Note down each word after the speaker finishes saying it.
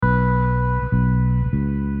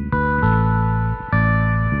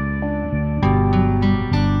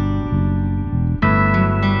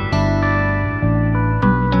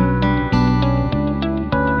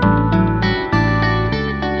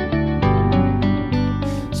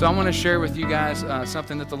So I want to share with you guys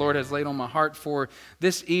something that the Lord has laid on my heart for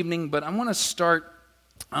this evening, but I want to start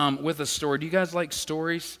with a story. Do you guys like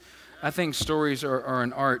stories? I think stories are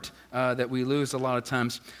an art that we lose a lot of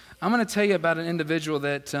times. I'm going to tell you about an individual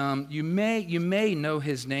that you may know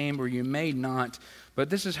his name or you may not, but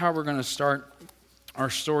this is how we're going to start our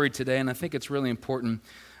story today, and I think it's really important.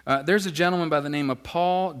 There's a gentleman by the name of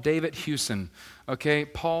Paul David Hewson. Okay,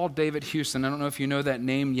 Paul David Hewson. I don't know if you know that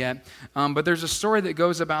name yet, but there's a story that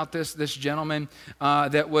goes about this gentleman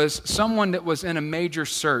that was someone that was in a major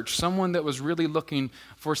search, someone that was really looking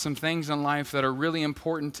for some things in life that are really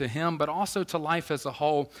important to him, but also to life as a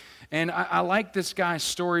whole. And I like this guy's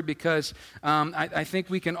story because I think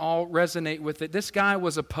we can all resonate with it. This guy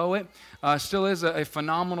was a poet, still is a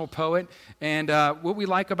phenomenal poet. And what we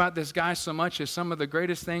like about this guy so much is some of the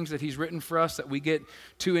greatest things that he's written for us that we get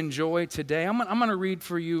to enjoy today. I'm going to read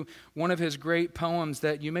for you one of his great poems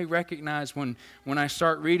that you may recognize when I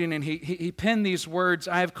start reading. And he penned these words: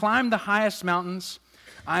 "I have climbed the highest mountains.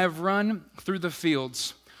 I have run through the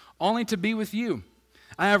fields, only to be with you.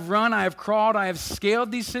 I have run, I have crawled, I have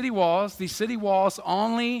scaled these city walls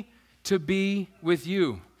only to be with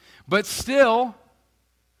you. But still,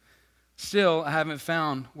 I haven't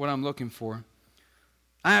found what I'm looking for.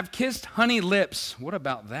 I have kissed honey lips." What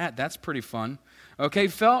about that? That's pretty fun. Okay,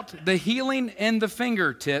 "felt the healing in the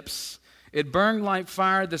fingertips. It burned like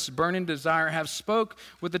fire, this burning desire. Have spoke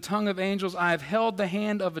with the tongue of angels. I have held the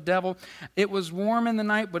hand of a devil. It was warm in the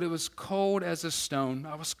night, but it was cold as a stone."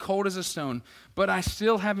 I was cold as a stone, but I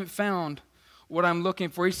still haven't found what I'm looking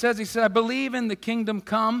for. He said, "I believe in the kingdom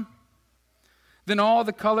come. Then all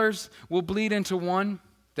the colors will bleed into one,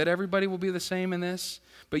 that everybody will be the same in this.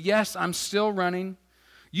 But yes, I'm still running.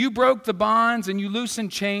 You broke the bonds and you loosened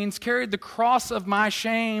chains, carried the cross of my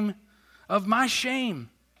shame,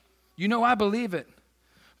 You know I believe it,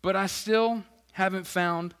 but I still haven't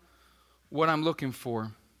found what I'm looking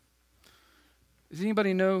for." Does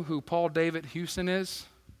anybody know who Paul David Hewson is?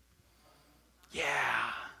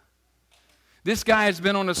 Yeah. This guy has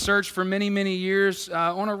been on a search for many, many years,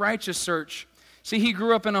 on a righteous search. See, he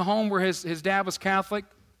grew up in a home where his dad was Catholic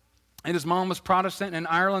and his mom was Protestant. In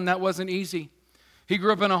Ireland, that wasn't easy. He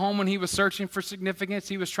grew up in a home when he was searching for significance.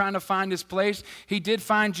 He was trying to find his place. He did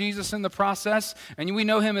find Jesus in the process, and we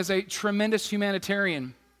know him as a tremendous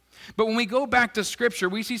humanitarian. But when we go back to Scripture,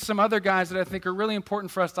 we see some other guys that I think are really important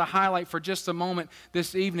for us to highlight for just a moment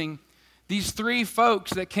this evening. These three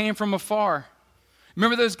folks that came from afar.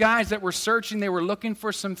 Remember those guys that were searching? They were looking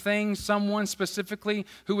for some things, someone specifically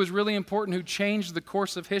who was really important, who changed the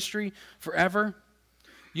course of history forever.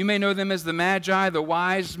 You may know them as the Magi, the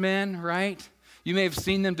wise men, right? You may have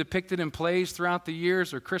seen them depicted in plays throughout the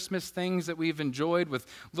years or Christmas things that we've enjoyed with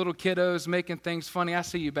little kiddos making things funny. I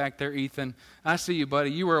see you back there, Ethan. I see you,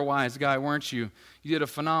 buddy. You were a wise guy, weren't you? You did a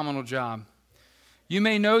phenomenal job. You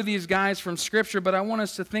may know these guys from Scripture, but I want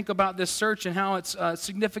us to think about this search and how it's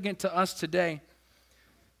significant to us today.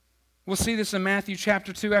 We'll see this in Matthew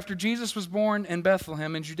chapter 2. After Jesus was born in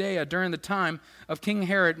Bethlehem in Judea during the time of King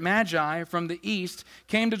Herod, Magi from the east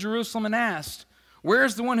came to Jerusalem and asked, "Where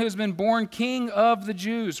is the one who has been born King of the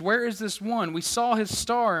Jews? Where is this one? We saw his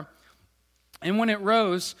star, and when it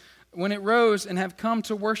rose and have come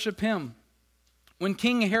to worship him." When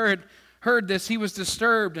King Herod heard this, he was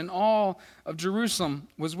disturbed, and all of Jerusalem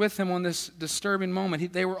was with him on this disturbing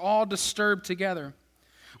moment. They were all disturbed together.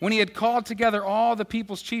 When he had called together all the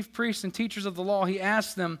people's chief priests and teachers of the law, he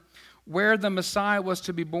asked them where the Messiah was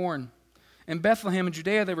to be born. "In Bethlehem in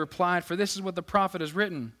Judea," they replied, "for this is what the prophet has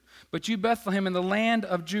written. But you, Bethlehem, in the land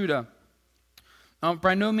of Judah,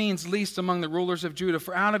 by no means least among the rulers of Judah,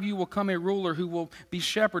 for out of you will come a ruler who will be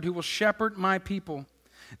shepherd, who will shepherd my people."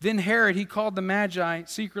 Then Herod, he called the Magi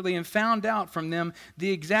secretly and found out from them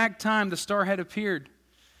the exact time the star had appeared.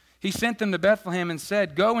 He sent them to Bethlehem and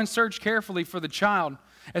said, "Go and search carefully for the child.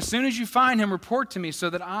 As soon as you find him, report to me so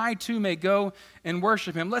that I too may go and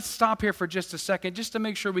worship him." Let's stop here for just a second, just to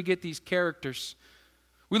make sure we get these characters.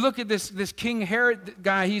 We look at this King Herod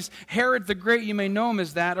guy. He's Herod the Great. You may know him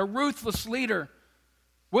as that. A ruthless leader,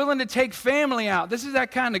 willing to take family out. This is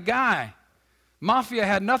that kind of guy. Mafia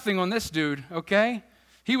had nothing on this dude, okay?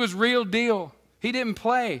 He was real deal. He didn't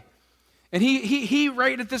play. And he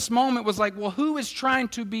right at this moment was like, well, who is trying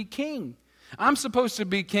to be king? I'm supposed to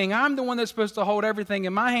be king. I'm the one that's supposed to hold everything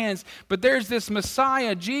in my hands. But there's this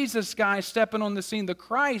Messiah, Jesus guy stepping on the scene, the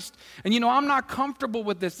Christ. And I'm not comfortable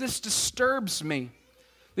with this. This disturbs me.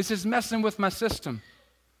 This is messing with my system.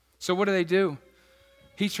 So what do?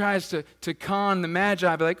 He tries to con the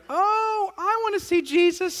Magi, be like, "Oh, I want to see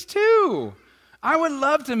Jesus too. I would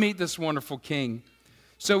love to meet this wonderful king."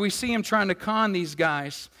 So we see him trying to con these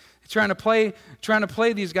guys. trying to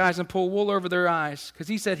play these guys and pull wool over their eyes, because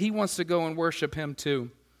he said he wants to go and worship him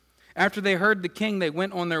too. After they heard the king, they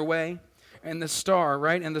went on their way, and the star,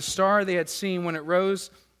 right? And the star they had seen when it rose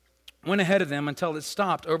went ahead of them until it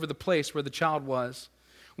stopped over the place where the child was.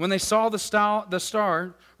 When they saw the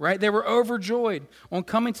star, right, they were overjoyed. On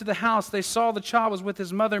coming to the house, they saw the child was with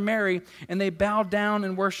his mother Mary, and they bowed down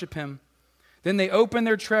and worshiped him. Then they opened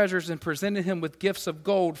their treasures and presented him with gifts of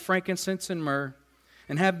gold, frankincense, and myrrh.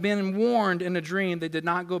 And have been warned in a dream, they did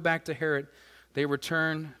not go back to Herod. They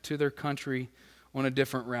returned to their country on a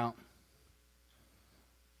different route.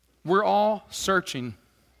 We're all searching.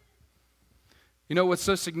 You know what's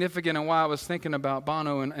so significant, and why I was thinking about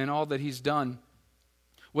Bono and all that he's done,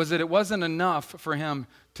 was that it wasn't enough for him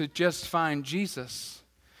to just find Jesus.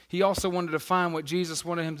 He also wanted to find what Jesus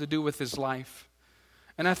wanted him to do with his life.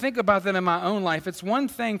 And I think about that in my own life. It's one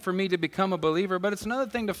thing for me to become a believer, but it's another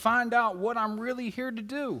thing to find out what I'm really here to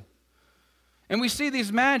do. And we see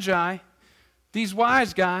these magi, these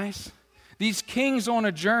wise guys, these kings on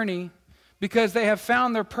a journey because they have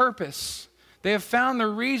found their purpose. They have found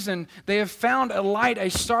their reason. They have found a light, a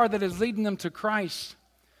star that is leading them to Christ.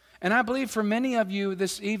 And I believe for many of you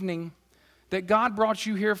this evening that God brought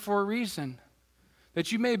you here for a reason.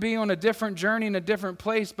 That you may be on a different journey in a different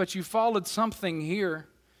place, but you followed something here.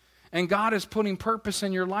 And God is putting purpose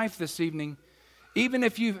in your life this evening. Even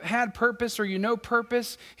if you've had purpose or you know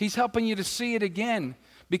purpose, He's helping you to see it again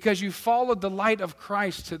because you followed the light of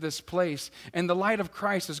Christ to this place. And the light of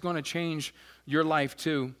Christ is going to change your life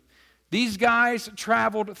too. These guys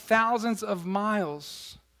traveled thousands of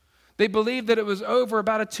miles. They believed that it was over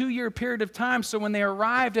about a 2-year period of time. So when they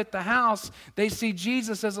arrived at the house, they see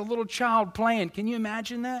Jesus as a little child playing. Can you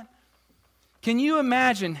imagine that? Can you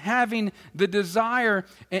imagine having the desire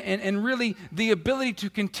and really the ability to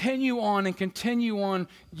continue on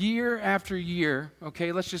year after year?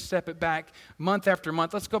 Okay, let's just step it back month after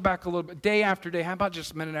month. Let's go back a little bit, day after day. How about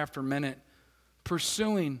just minute after minute?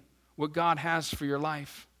 Pursuing what God has for your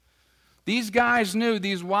life. These guys knew,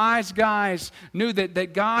 these wise guys knew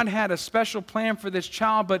that God had a special plan for this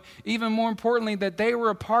child, but even more importantly, that they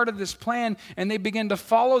were a part of this plan, and they began to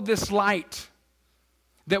follow this light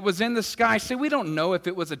that was in the sky. See, we don't know if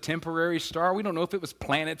it was a temporary star. We don't know if it was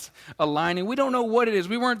planets aligning. We don't know what it is.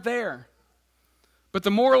 We weren't there. But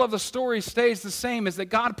the moral of the story stays the same, is that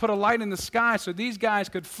God put a light in the sky so these guys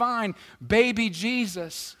could find baby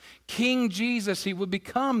Jesus, King Jesus. He would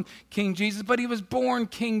become King Jesus, but he was born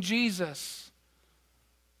King Jesus.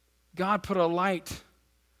 God put a light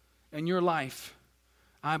in your life,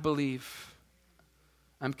 I believe.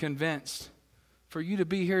 I'm convinced for you to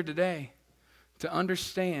be here today, to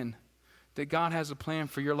understand that God has a plan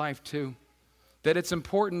for your life too. That it's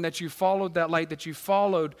important that you followed that light, that you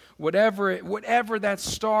followed whatever that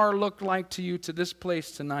star looked like to you to this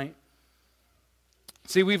place tonight.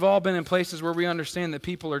 See, we've all been in places where we understand that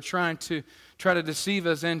people are trying to deceive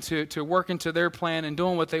us into work into their plan and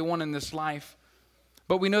doing what they want in this life.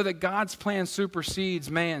 But we know that God's plan supersedes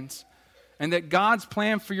man's, and that God's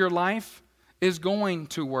plan for your life is going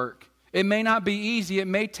to work. It may not be easy, it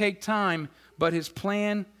may take time, but His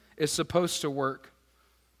plan is supposed to work.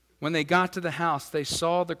 When they got to the house, they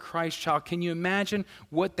saw the Christ child. Can you imagine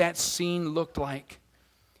what that scene looked like?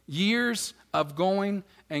 Years of going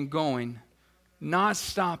and going, not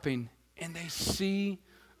stopping, and they see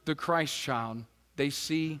the Christ child. They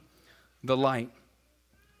see the light.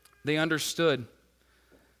 They understood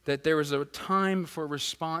that there was a time for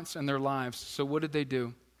response in their lives. So what did they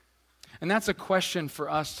do? And that's a question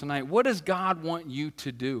for us tonight. What does God want you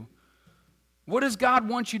to do? What does God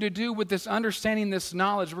want you to do with this understanding, this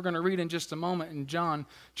knowledge we're going to read in just a moment in John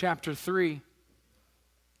chapter 3?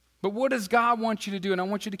 But what does God want you to do? And I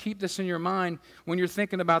want you to keep this in your mind when you're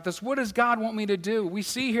thinking about this. What does God want me to do? We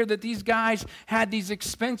see here that these guys had these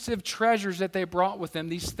expensive treasures that they brought with them,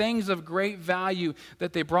 these things of great value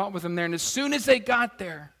that they brought with them there. And as soon as they got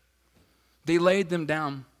there, they laid them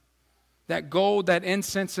down. That gold, that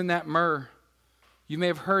incense, and that myrrh. You may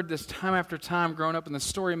have heard this time after time growing up, and the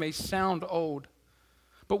story may sound old.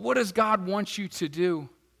 But what does God want you to do?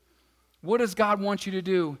 What does God want you to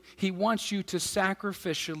do? He wants you to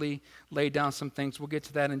sacrificially lay down some things. We'll get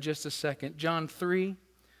to that in just a second. John 3,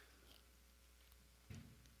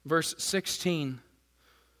 verse 16.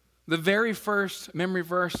 The very first memory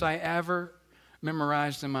verse I ever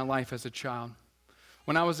memorized in my life as a child.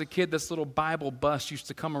 When I was a kid, this little Bible bus used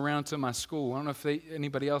to come around to my school. I don't know if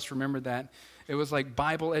anybody else remembered that. It was like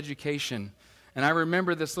Bible education. And I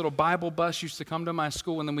remember this little Bible bus used to come to my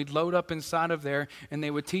school, and then we'd load up inside of there, and they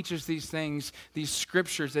would teach us these things, these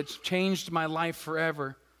scriptures that changed my life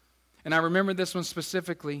forever. And I remember this one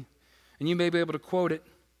specifically, and you may be able to quote it.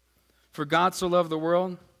 For God so loved the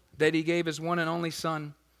world that he gave his one and only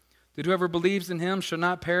Son, that whoever believes in him shall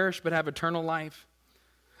not perish but have eternal life.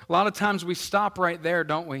 A lot of times we stop right there,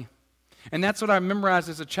 don't we? And that's what I memorized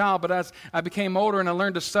as a child, but as I became older and I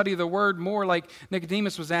learned to study the Word more, like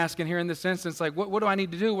Nicodemus was asking here in this instance, like, what do I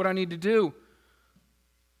need to do? What do I need to do?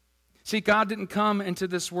 See, God didn't come into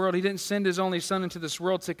this world. He didn't send his only Son into this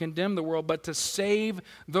world to condemn the world, but to save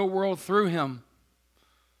the world through him.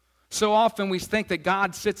 So often we think that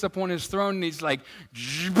God sits up on his throne and he's like,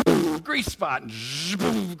 grease spot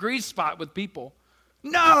with people.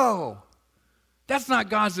 No! That's not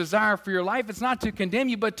God's desire for your life. It's not to condemn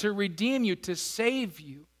you, but to redeem you, to save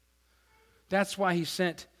you. That's why he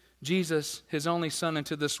sent Jesus, his only Son,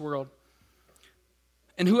 into this world.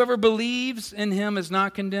 And whoever believes in him is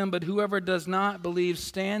not condemned, but whoever does not believe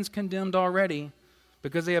stands condemned already,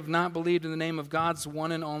 because they have not believed in the name of God's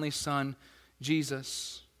one and only Son,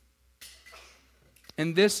 Jesus.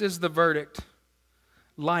 And this is the verdict.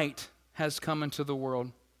 Light has come into the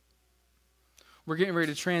world. We're getting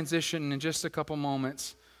ready to transition in just a couple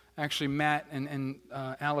moments. Actually, Matt and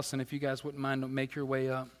Allison, if you guys wouldn't mind, make your way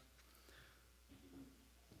up.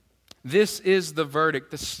 This is the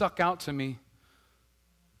verdict. This stuck out to me.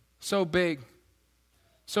 So big,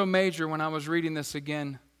 so major when I was reading this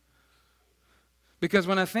again. Because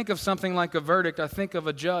when I think of something like a verdict, I think of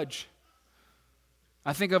a judge.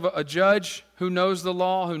 I think of a judge who knows the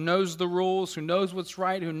law, who knows the rules, who knows what's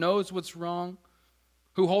right, who knows what's wrong,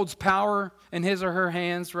 who holds power in his or her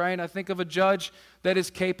hands, right? I think of a judge that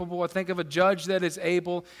is capable. I think of a judge that is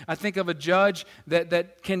able. I think of a judge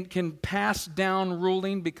that can pass down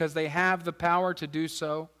ruling because they have the power to do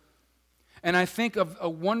so. And I think of a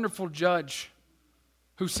wonderful judge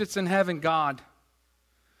who sits in heaven, God.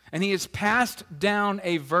 And he has passed down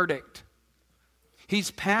a verdict. He's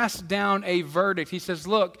passed down a verdict. He says,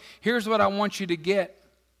 look, here's what I want you to get.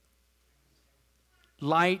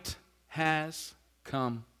 Light has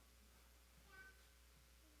come.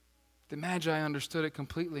 The Magi understood it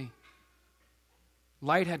completely.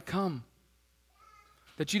 Light had come.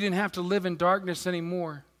 That you didn't have to live in darkness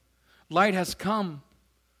anymore. Light has come.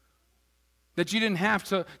 That you didn't have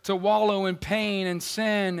to wallow in pain and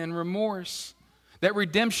sin and remorse. That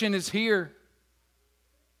redemption is here.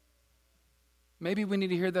 Maybe we need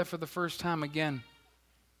to hear that for the first time again.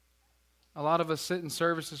 A lot of us sit in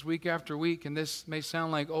services week after week, and this may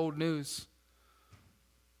sound like old news.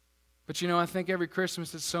 But I think every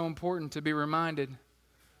Christmas it's so important to be reminded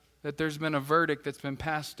that there's been a verdict that's been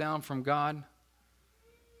passed down from God,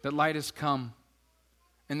 that light has come,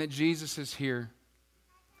 and that Jesus is here.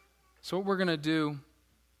 So what we're going to do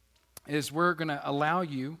is we're going to allow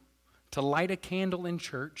you to light a candle in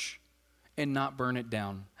church and not burn it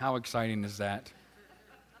down. How exciting is that?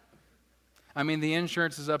 I mean, the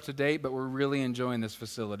insurance is up to date, but we're really enjoying this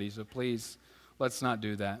facility, so please, let's not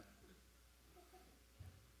do that.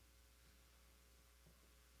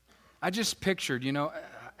 I just pictured,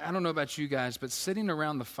 I don't know about you guys, but sitting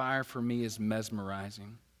around the fire for me is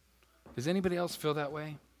mesmerizing. Does anybody else feel that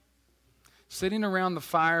way? Sitting around the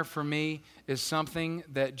fire for me is something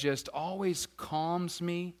that just always calms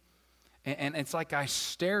me. And it's like I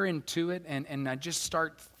stare into it and I just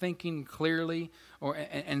start thinking clearly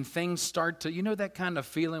and things start to, that kind of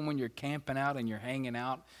feeling when you're camping out and you're hanging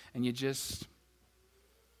out and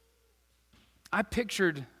I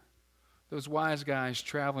pictured those wise guys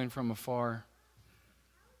traveling from afar,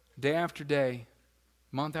 day after day,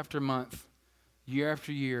 month after month, year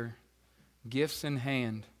after year, gifts in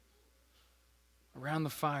hand, around the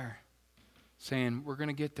fire, saying, we're going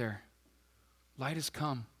to get there. Light has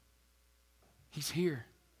come. He's here.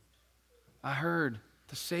 I heard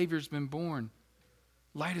the Savior's been born.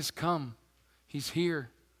 Light has come. He's here.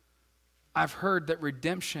 I've heard that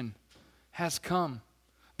redemption has come.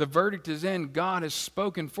 The verdict is in. God has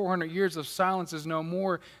spoken. 400 years of silence is no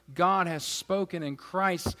more. God has spoken in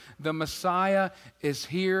Christ. The Messiah is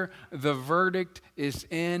here. The verdict is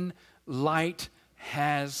in. Light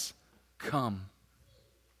has come.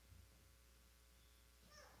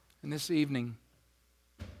 And this evening,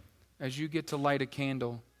 as you get to light a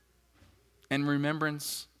candle in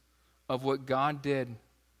remembrance of what God did,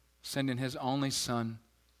 sending his only Son,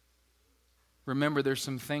 remember there's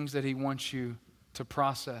some things that he wants you to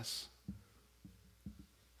process.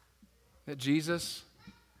 That Jesus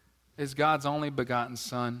is God's only begotten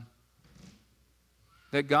Son.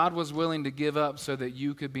 That God was willing to give up so that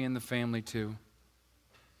you could be in the family too.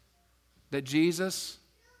 That Jesus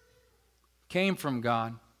came from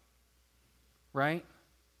God. Right?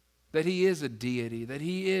 That he is a deity, that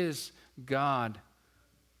he is God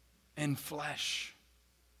in flesh,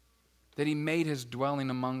 that he made his dwelling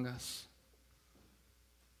among us.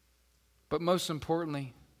 But most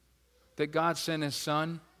importantly, that God sent his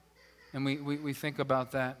son, and we think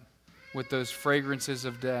about that with those fragrances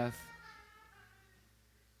of death.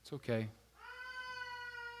 It's okay.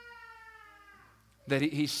 That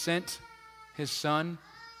he sent his son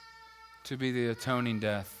to be the atoning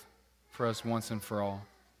death for us once and for all.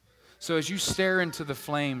 So as you stare into the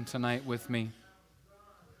flame tonight with me,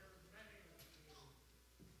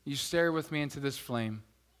 you stare with me into this flame,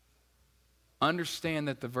 understand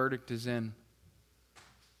that the verdict is in.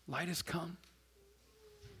 Light has come.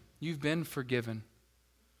 You've been forgiven.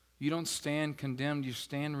 You don't stand condemned, you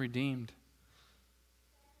stand redeemed.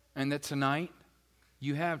 And that tonight,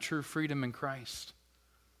 you have true freedom in Christ.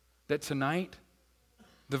 That tonight,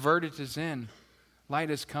 the verdict is in. Light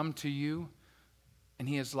has come to you, and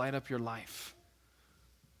he has light up your life.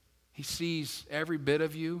 He sees every bit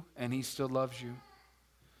of you, and he still loves you.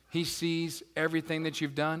 He sees everything that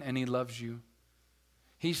you've done, and he loves you.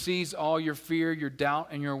 He sees all your fear, your doubt,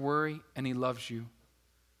 and your worry, and he loves you.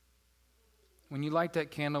 When you light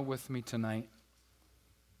that candle with me tonight,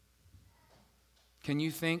 can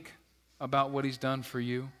you think about what he's done for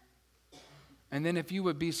you? And then if you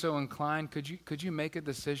would be so inclined, could you make a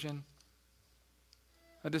decision?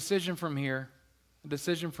 A decision from here,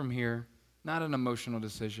 not an emotional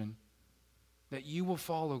decision, that you will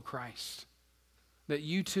follow Christ. That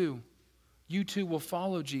you too will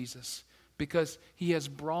follow Jesus because he has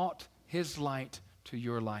brought his light to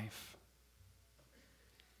your life.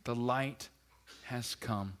 The light has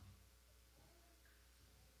come.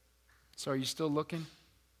 So are you still looking?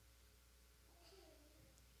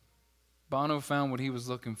 Bono found what he was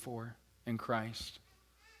looking for in Christ.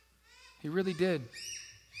 He really did.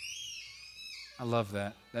 I love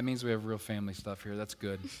that. That means we have real family stuff here. That's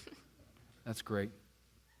good. That's great.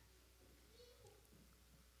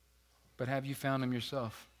 But have you found him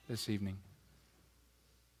yourself this evening?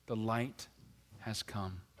 The light has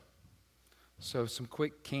come. So some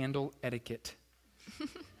quick candle etiquette.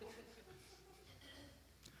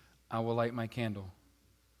 I will light my candle.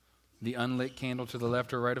 The unlit candle to the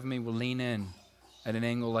left or right of me will lean in at an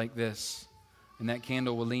angle like this. And that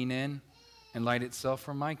candle will lean in and light itself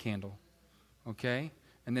from my candle. Okay?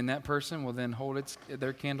 And then that person will then hold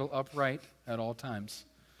their candle upright at all times.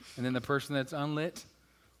 And then the person that's unlit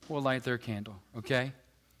will light their candle. Okay?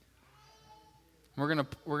 We're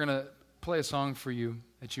gonna play a song for you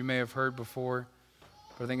that you may have heard before,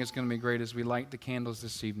 but I think it's going to be great as we light the candles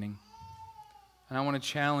this evening. And I want to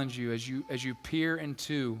challenge you as you peer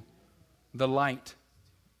into the light,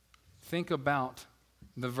 think about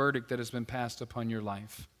the verdict that has been passed upon your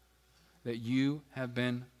life, that you have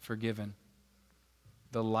been forgiven.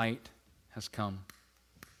 The light has come.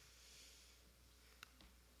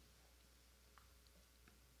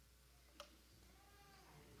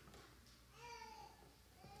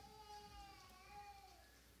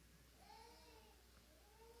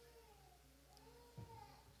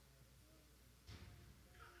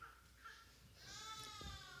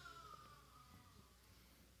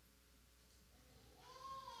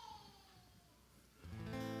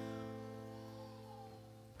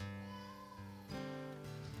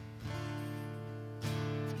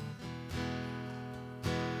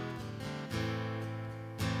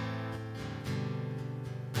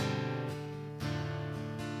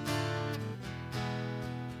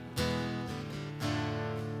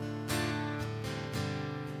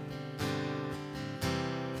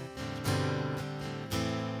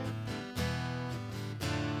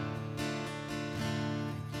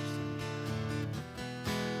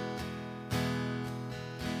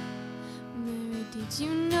 Did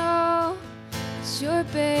you know that your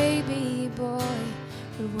baby boy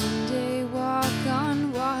would one day walk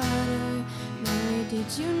on water? Mary, did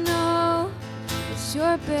you know that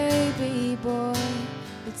your baby boy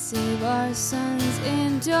would save our sons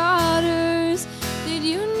and daughters? Did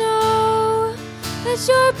you know that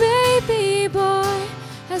your baby boy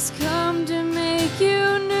has come to make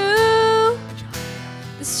you new?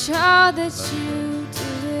 This child that you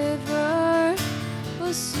deliver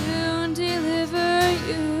will soon deliver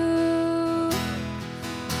you.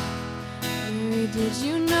 Mary, did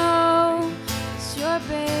you know it's your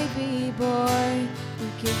baby boy who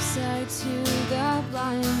gives sight to the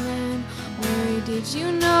blind man? Mary, did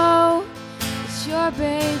you know it's your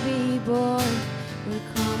baby boy would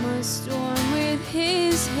calm a storm with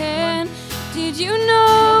his hand? Did you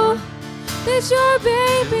know that your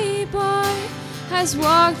baby boy has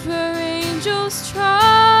walked where angels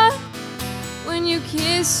trod? When you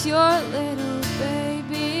kiss your little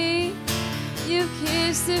baby, you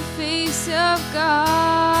kiss the face of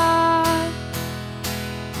God.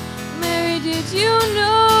 Mary, did you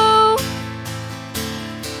know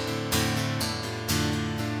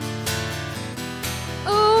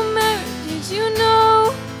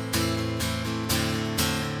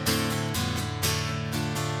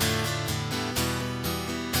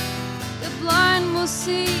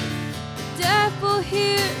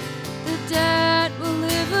hear, the dead will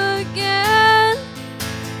live again.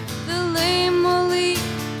 The lame will leap,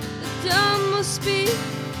 the dumb will speak,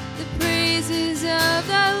 the praises of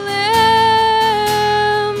the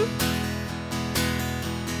Lamb.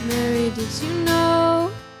 Mary, did you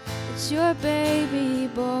know that your baby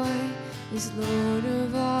boy is Lord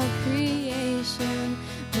of all creation?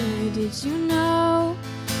 Mary, did you know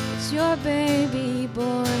that your baby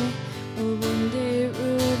boy will one day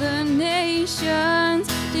rule the nations?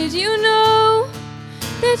 Did you know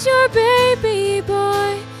that your baby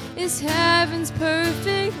boy is heaven's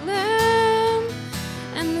perfect lamb?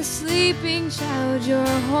 And the sleeping child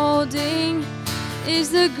you're holding is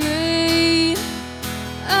the great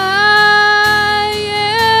I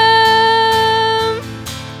am.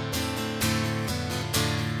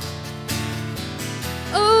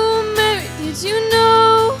 Oh, Mary, did you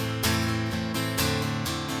know?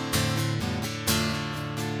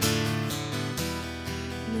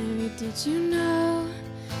 Mary, did you know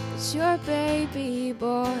that your baby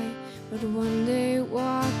boy would one day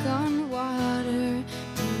walk on water?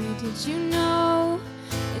 Mary, did you know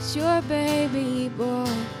that your baby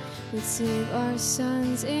boy would save our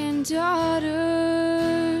sons and daughters?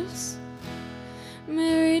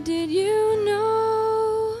 Mary, did you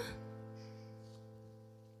know?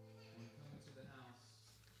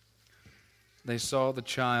 They saw the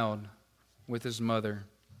child with his mother,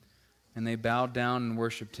 and they bowed down and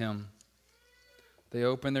worshiped him. They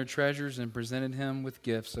opened their treasures and presented him with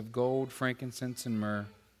gifts of gold, frankincense, and myrrh.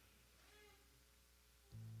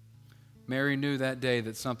 Mary knew that day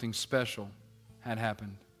that something special had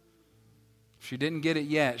happened. If she didn't get it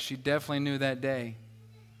yet, she definitely knew that day,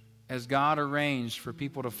 as God arranged for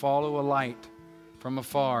people to follow a light from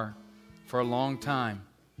afar for a long time,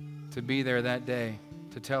 to be there that day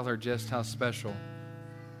to tell her just how special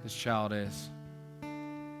this child is.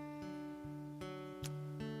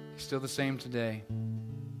 He's still the same today.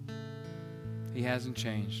 He hasn't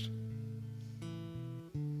changed.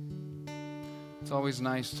 It's always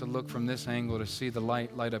nice to look from this angle to see the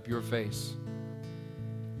light up your face,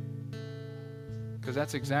 because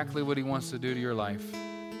that's exactly what he wants to do to your life.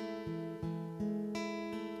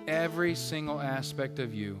 Every single aspect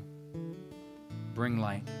of you, bring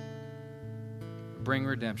light, bring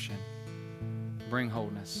redemption, bring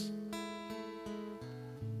wholeness.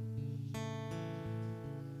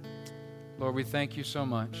 Lord, we thank you so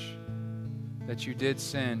much that you did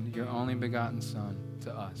send your only begotten Son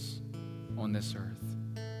to us on this earth.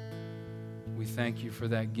 We thank you for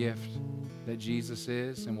that gift that Jesus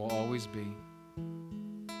is and will always be.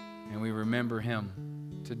 And we remember him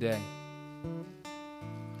today.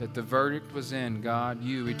 That the verdict was in, God,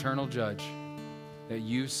 you, eternal judge, that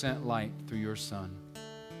you sent light through your Son,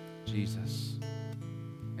 Jesus.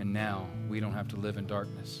 And now we don't have to live in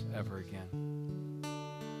darkness ever again.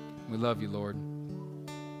 We love you, Lord.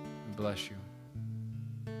 We bless you.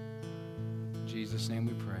 In Jesus' name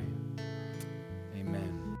we pray.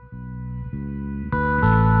 Amen.